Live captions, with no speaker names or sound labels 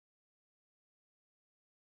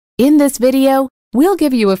In this video, we'll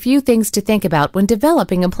give you a few things to think about when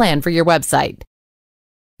developing a plan for your website.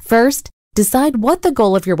 First, decide what the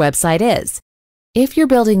goal of your website is. If you're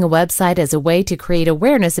building a website as a way to create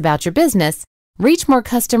awareness about your business, reach more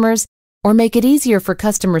customers, or make it easier for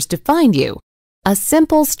customers to find you, a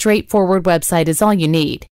simple, straightforward website is all you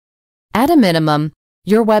need. At a minimum,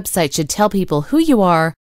 your website should tell people who you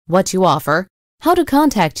are, what you offer, how to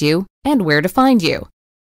contact you, and where to find you.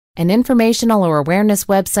 An informational or awareness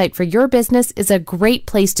website for your business is a great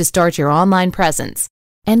place to start your online presence,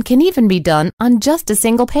 and can even be done on just a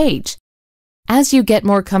single page. As you get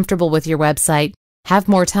more comfortable with your website, have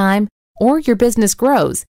more time, or your business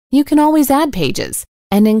grows, you can always add pages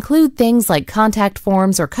and include things like contact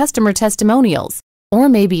forms or customer testimonials, or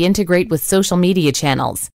maybe integrate with social media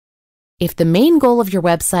channels. If the main goal of your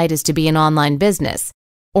website is to be an online business,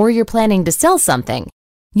 or you're planning to sell something,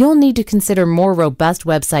 you'll need to consider more robust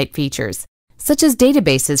website features, such as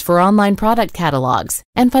databases for online product catalogs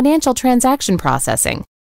and financial transaction processing.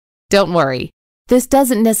 Don't worry, this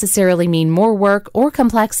doesn't necessarily mean more work or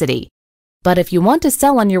complexity. But if you want to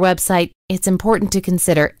sell on your website, it's important to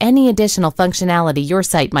consider any additional functionality your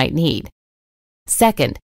site might need.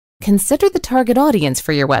 Second, consider the target audience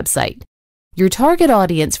for your website. Your target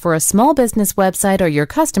audience for a small business website are your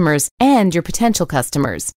customers and your potential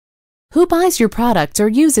customers. Who buys your products or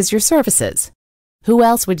uses your services? Who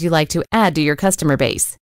else would you like to add to your customer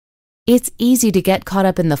base? It's easy to get caught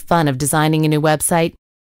up in the fun of designing a new website,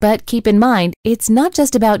 but keep in mind, it's not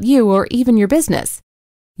just about you or even your business.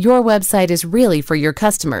 Your website is really for your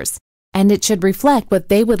customers, and it should reflect what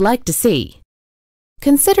they would like to see.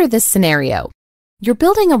 Consider this scenario. You're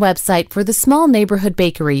building a website for the small neighborhood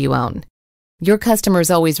bakery you own. Your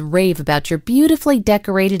customers always rave about your beautifully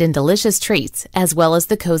decorated and delicious treats, as well as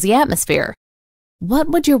the cozy atmosphere. What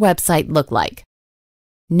would your website look like?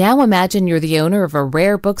 Now imagine you're the owner of a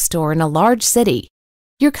rare bookstore in a large city.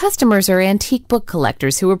 Your customers are antique book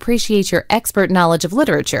collectors who appreciate your expert knowledge of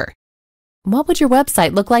literature. What would your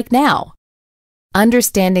website look like now?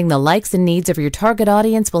 Understanding the likes and needs of your target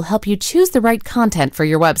audience will help you choose the right content for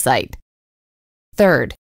your website.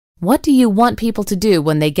 Third, what do you want people to do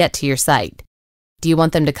when they get to your site? Do you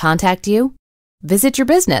want them to contact you? Visit your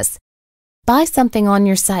business? Buy something on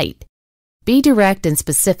your site? Be direct and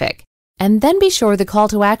specific, and then be sure the call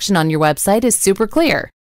to action on your website is super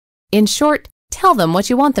clear. In short, tell them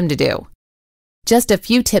what you want them to do. Just a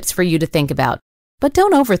few tips for you to think about, but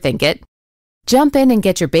don't overthink it. Jump in and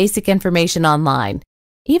get your basic information online.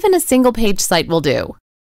 Even a single-page site will do.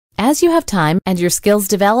 As you have time and your skills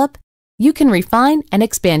develop, you can refine and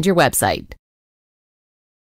expand your website.